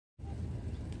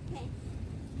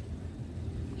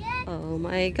Oh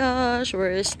my gosh,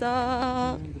 we're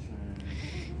stuck.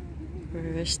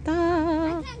 We're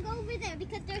stuck. I can't go over there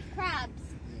because there's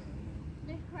crabs.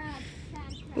 There's crabs.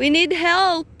 We need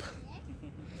help.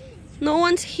 No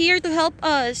one's here to help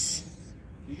us.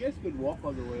 You guys could walk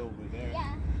all the way over there.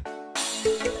 Yeah.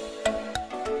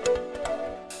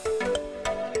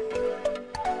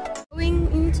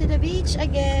 Going into the beach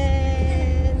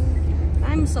again.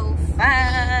 I'm so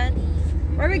fat.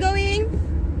 Where are we going?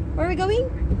 Where are we going?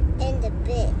 In the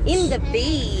beach. In the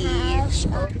beach.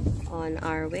 On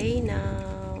our way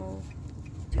now.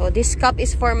 So this cup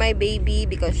is for my baby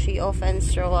because she often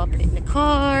throw up in the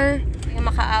car. Yung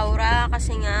maka-aura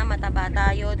kasi nga mataba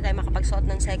tayo, di tayo makapagsuot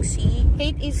ng sexy.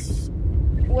 Kate is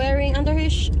wearing under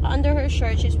her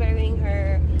shirt, she's wearing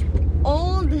her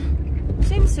old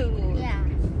swimsuit. Yeah.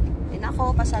 And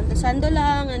ako, pasando-sando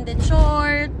lang, and then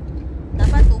short.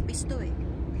 Dapat two-piece to eh.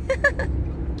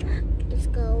 Let's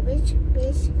go, beach,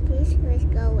 let's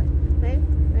go.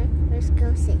 Let's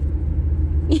go sing.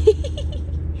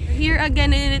 We're here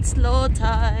again and it's low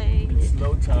tide. It's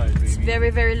low tide, baby. It's very,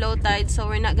 very low tide, so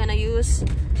we're not gonna use,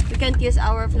 we can't use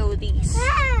our floaties.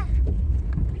 Ah!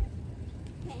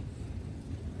 Okay.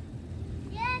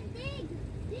 Yeah, dig.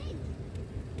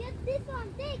 Get this one,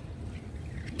 dig.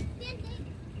 Dig.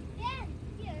 Yeah,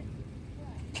 here.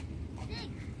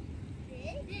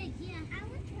 Dig, yeah. I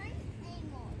will try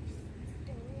anymore.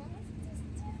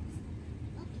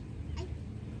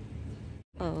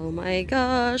 Oh my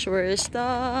gosh, we're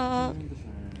stuck.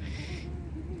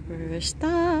 We're stuck.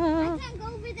 I can't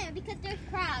go over there because there's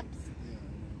crabs.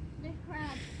 There's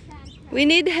crabs. We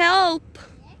need help.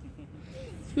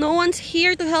 No one's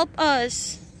here to help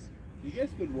us. You guys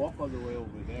could walk all the way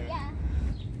over there. Yeah.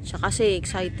 Siya kasi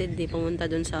excited eh, pumunta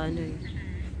dun sa ano eh.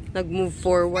 Nag-move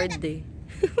forward eh.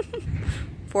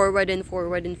 Forward and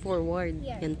forward and forward.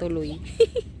 Yan tuloy.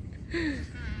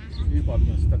 You're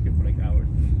probably gonna stuck here for like hours.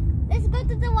 Let's go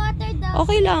to the water though.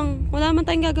 Okay lang, wala man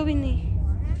tayong gagawin eh.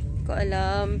 Hindi ko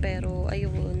alam, pero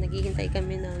ayun, naghihintay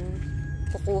kami ng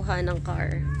kukuha ng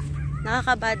car.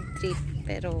 Nakaka-bad trip,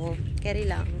 pero carry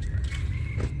lang.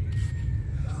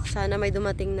 Sana may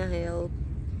dumating na help.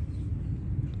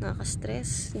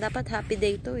 Nakaka-stress. Dapat happy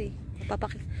day to eh.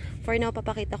 For now,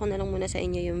 papakita ko na lang muna sa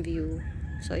inyo yung view.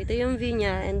 So, ito yung view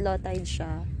niya and low tide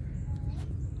siya.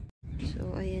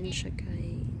 So, ayan siya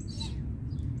guys.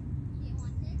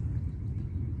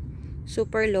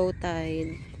 Super low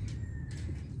tide.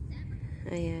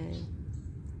 Ayan.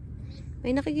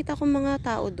 May nakikita akong mga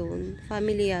tao doon.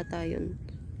 Family yata yun.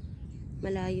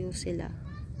 Malayo sila.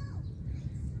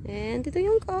 And ito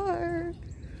yung car.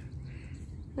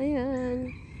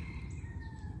 Ayan.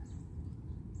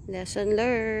 Lesson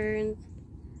learned.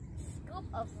 Scoop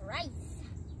of rice.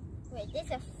 Wait,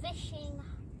 there's a fishing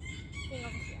thing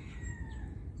over here.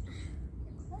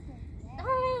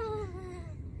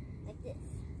 Like this.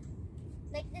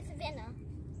 Like this, Vienna.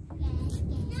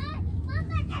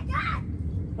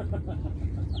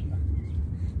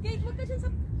 Kate, wag ka dyan sa...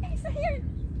 Eh, sa hair!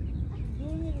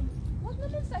 Wag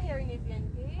naman sa hair ni Vien,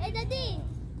 Kate. Hey, Daddy!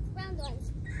 Round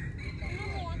ones. Ano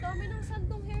mo, ang dami ng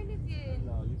sandong hair ni Vien.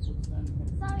 No, you put sand here.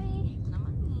 Sorry.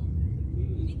 Naman eh.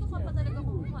 Dito ka pa talaga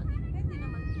kumuha. Pwede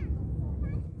naman dito.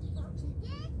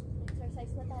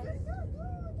 Exercise na tayo.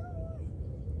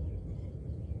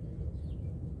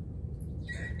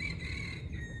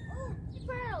 Oh,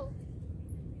 pearl.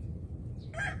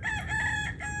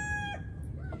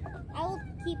 I will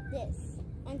keep this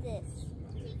and this.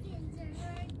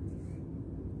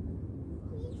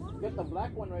 Get the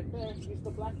black one right there. Use the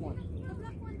black one. The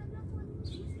black one.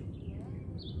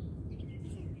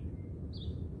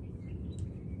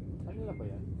 Ano na ba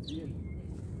yan? Yan.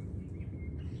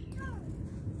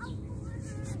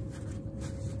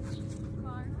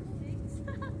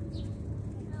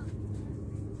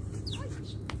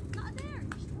 Not there.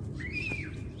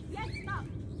 Yes, stop.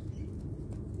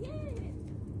 Yay.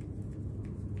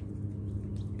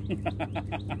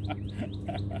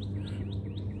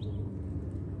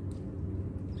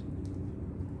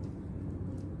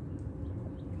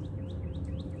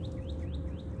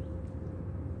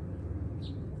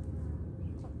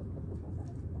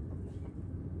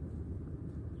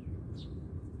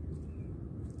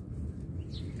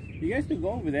 You guys could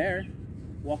go over there,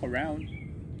 walk around.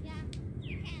 Yeah,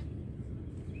 you can.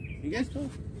 You guys go.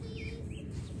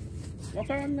 Walk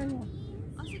around now.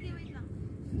 Oh, sige, wait lang.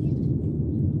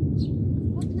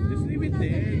 Just leave it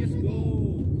there. Just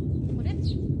go. Ulit?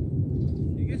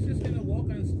 You guys just gonna walk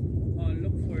and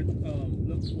look for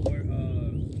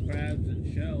crabs and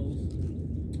shells.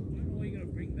 I don't know why you're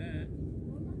gonna bring that.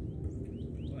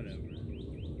 Whatever.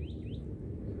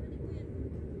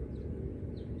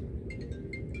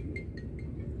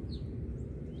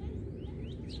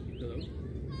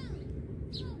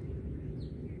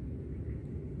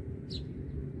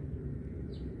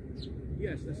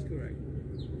 Yes, that's correct.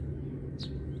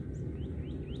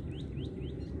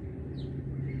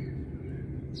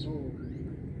 Oh,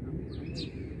 I'm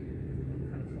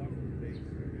kind of far from the base.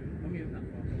 I mean, not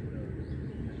far from the.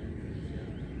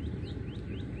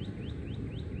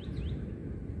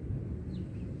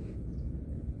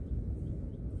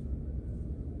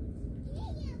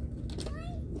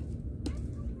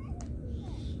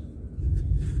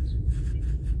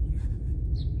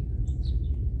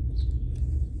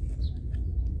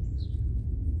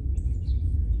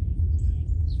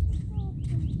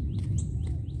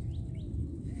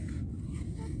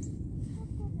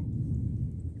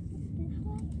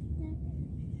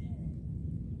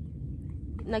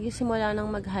 Nagsimula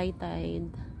ng mag-high tide.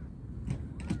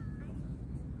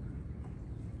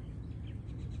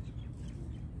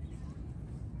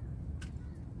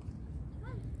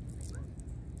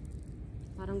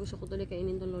 Parang gusto ko tuloy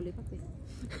kainin tong lollipop eh.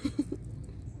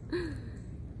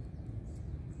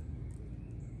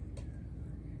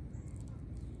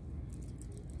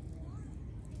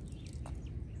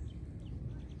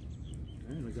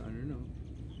 Ay, nag-ano na.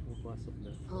 Papasok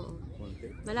na. Oo.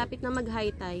 Malapit na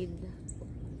mag-high tide.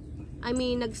 I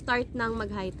mean, nag-start ng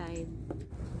mag-high tide.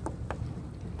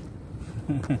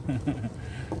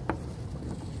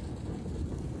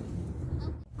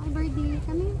 Hi, birdie.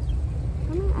 Come here.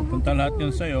 Come here. Punta lahat yun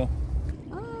sa'yo.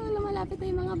 Oh, lumalapit na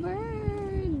yung mga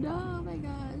bird. Oh my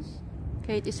gosh.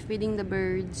 Kate is feeding the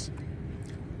birds.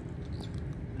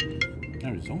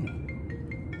 Arizona.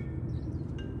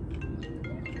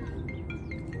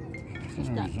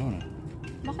 Arizona.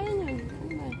 Baka yan yun.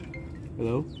 Ano ba?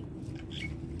 Hello?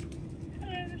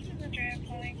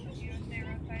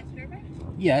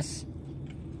 Yes.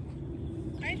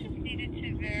 I just needed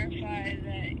to verify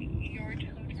that your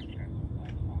tow truck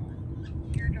was on.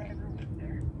 Your driver was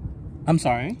there. I'm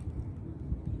sorry?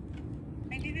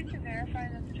 I needed to verify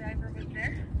that the driver was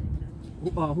there.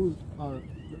 Who's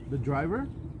the driver?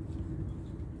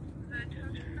 The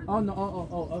tow truck. Oh no!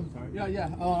 I'm sorry. Yeah.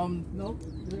 No,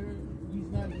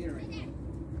 he's not here right now.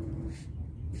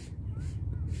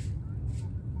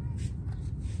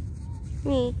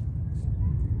 Me.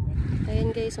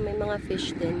 Ayan guys, so may mga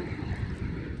fish din.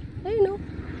 Ayun o.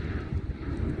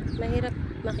 Mahirap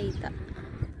makita.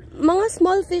 Mga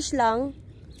small fish lang.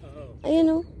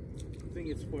 Ayun o. I think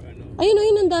it's for ano. Ayun o,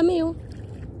 yun ang dami o.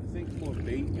 I think more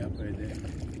bait up right there.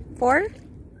 For?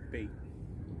 Bait.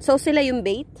 So sila yung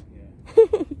bait?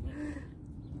 Yeah.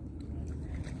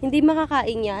 Hindi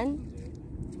makakain yan?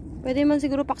 Pwede man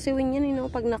siguro paksiwin yan, you know,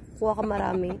 pag nakukuha ka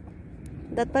marami.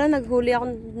 Dat pala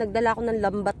nagdala ako ng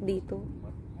lambat dito.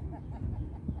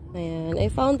 Ayan, I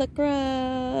found the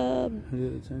crab.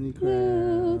 Tiny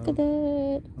crab. Look at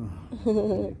that.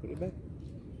 Put it back.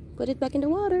 Put it back in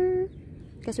the water.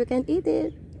 Because we can't eat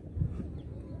it.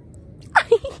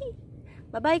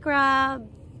 Bye-bye, crab.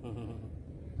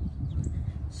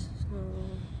 So,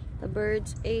 the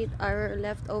birds ate our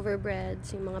leftover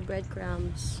breads, yung mga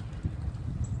breadcrumbs.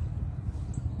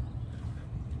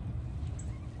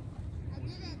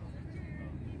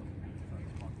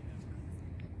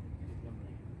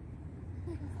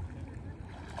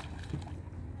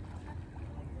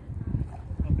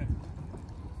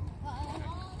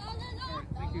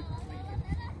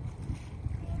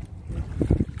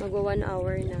 Magwa 1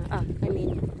 hour na.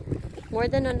 More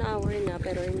than an hour na,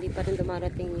 pero hindi pa rin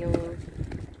dumarating yung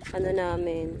ano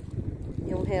namin,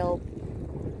 yung help,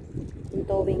 yung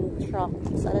towing truck.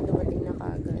 Sana dumating na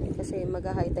kaagad kasi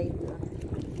mag-high tide na.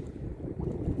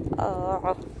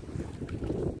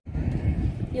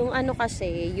 Yung ano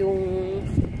kasi,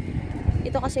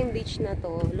 ito kasi yung beach na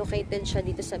to, located siya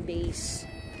dito sa base.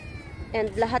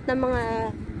 And lahat ng mga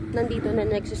nandito na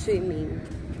nagsuswimming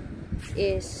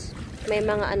is may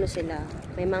mga ano sila,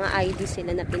 may mga ID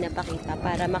sila na pinapakita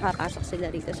para makapasok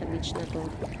sila rito sa beach na to.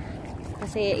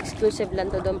 Kasi exclusive lang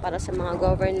to doon para sa mga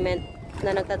government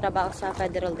na nagtatrabaho sa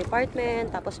federal department,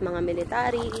 tapos mga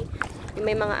military,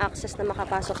 may mga access na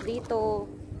makapasok dito.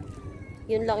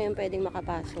 Yun lang yung pwedeng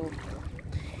makapasok.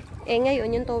 Eh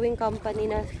ngayon, yung towing company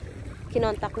na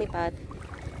kinontak ni Pat,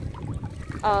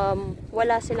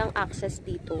 wala silang access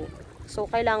dito. So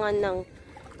kailangan ng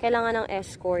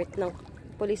escort, ng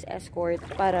police escort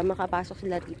para makapasok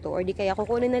sila dito, or di kaya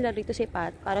kukunin nila rito si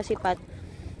Pat para si Pat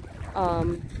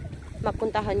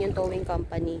mapuntahan yung towing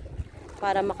company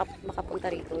para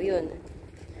makapunta rito. Yun,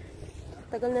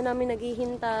 tagal na namin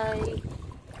naghihintay.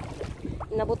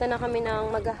 Nabutan na kami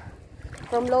ng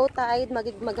from low tide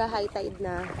mag-high tide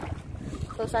na.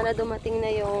 So sana dumating na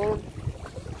yung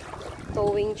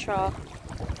towing truck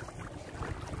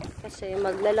kasi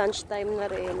magla-lunch time na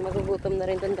rin, magugutom na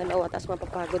rin tong dalawa, tapos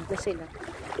mapapagod na sila.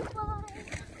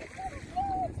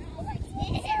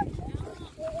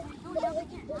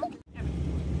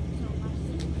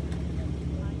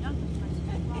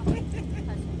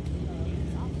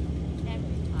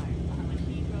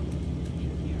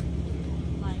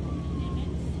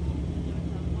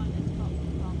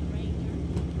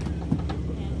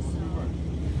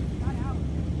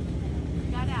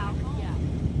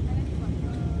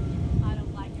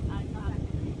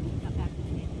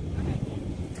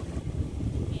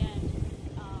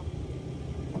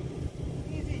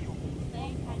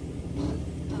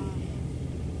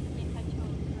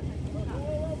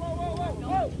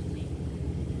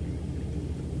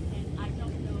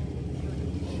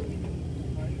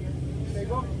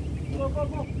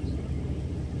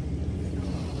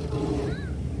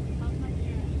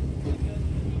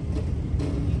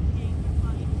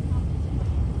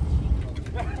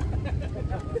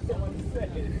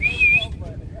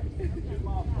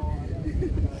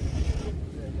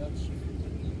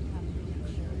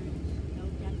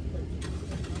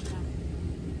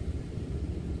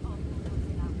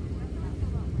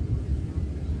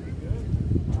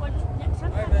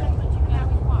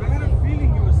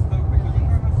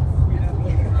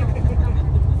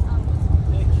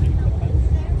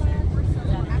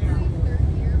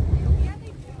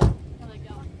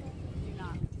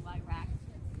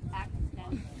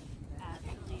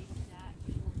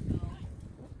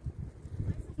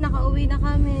 na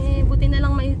kami. Buti na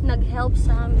lang may nag-help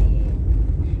sa amin.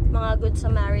 Mga good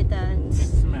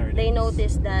Samaritans. They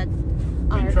noticed that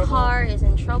our car is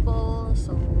in trouble,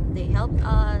 so they helped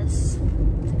us.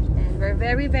 And we're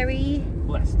very, very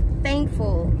blessed,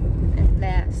 thankful, and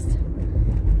blessed.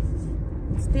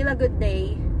 Still a good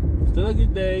day. Still a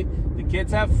good day. The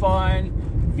kids have fun.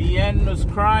 Vienne was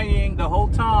crying the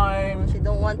whole time. She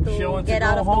don't want to get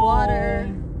out of the water.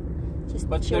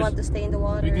 She wants to stay in the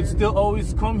water. We can still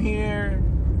always come here.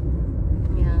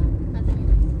 Yeah.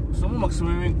 Gusto mo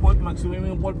mag-swimming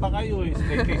pool pa kayo eh.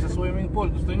 Stay sa swimming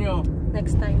pool. Gusto nyo?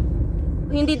 Next time.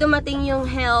 Hindi dumating yung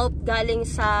help galing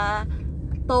sa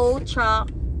tow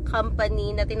truck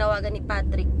company na tinawagan ni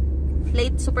Patrick.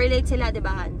 Super late sila, di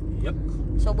ba? Yep.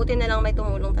 So, buti na lang may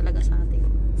tumulong talaga sa atin.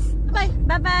 Bye!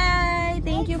 Bye-bye!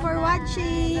 Thank you for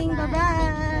watching!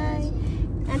 Bye-bye!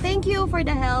 And thank you for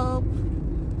the help!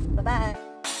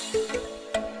 Bye-bye!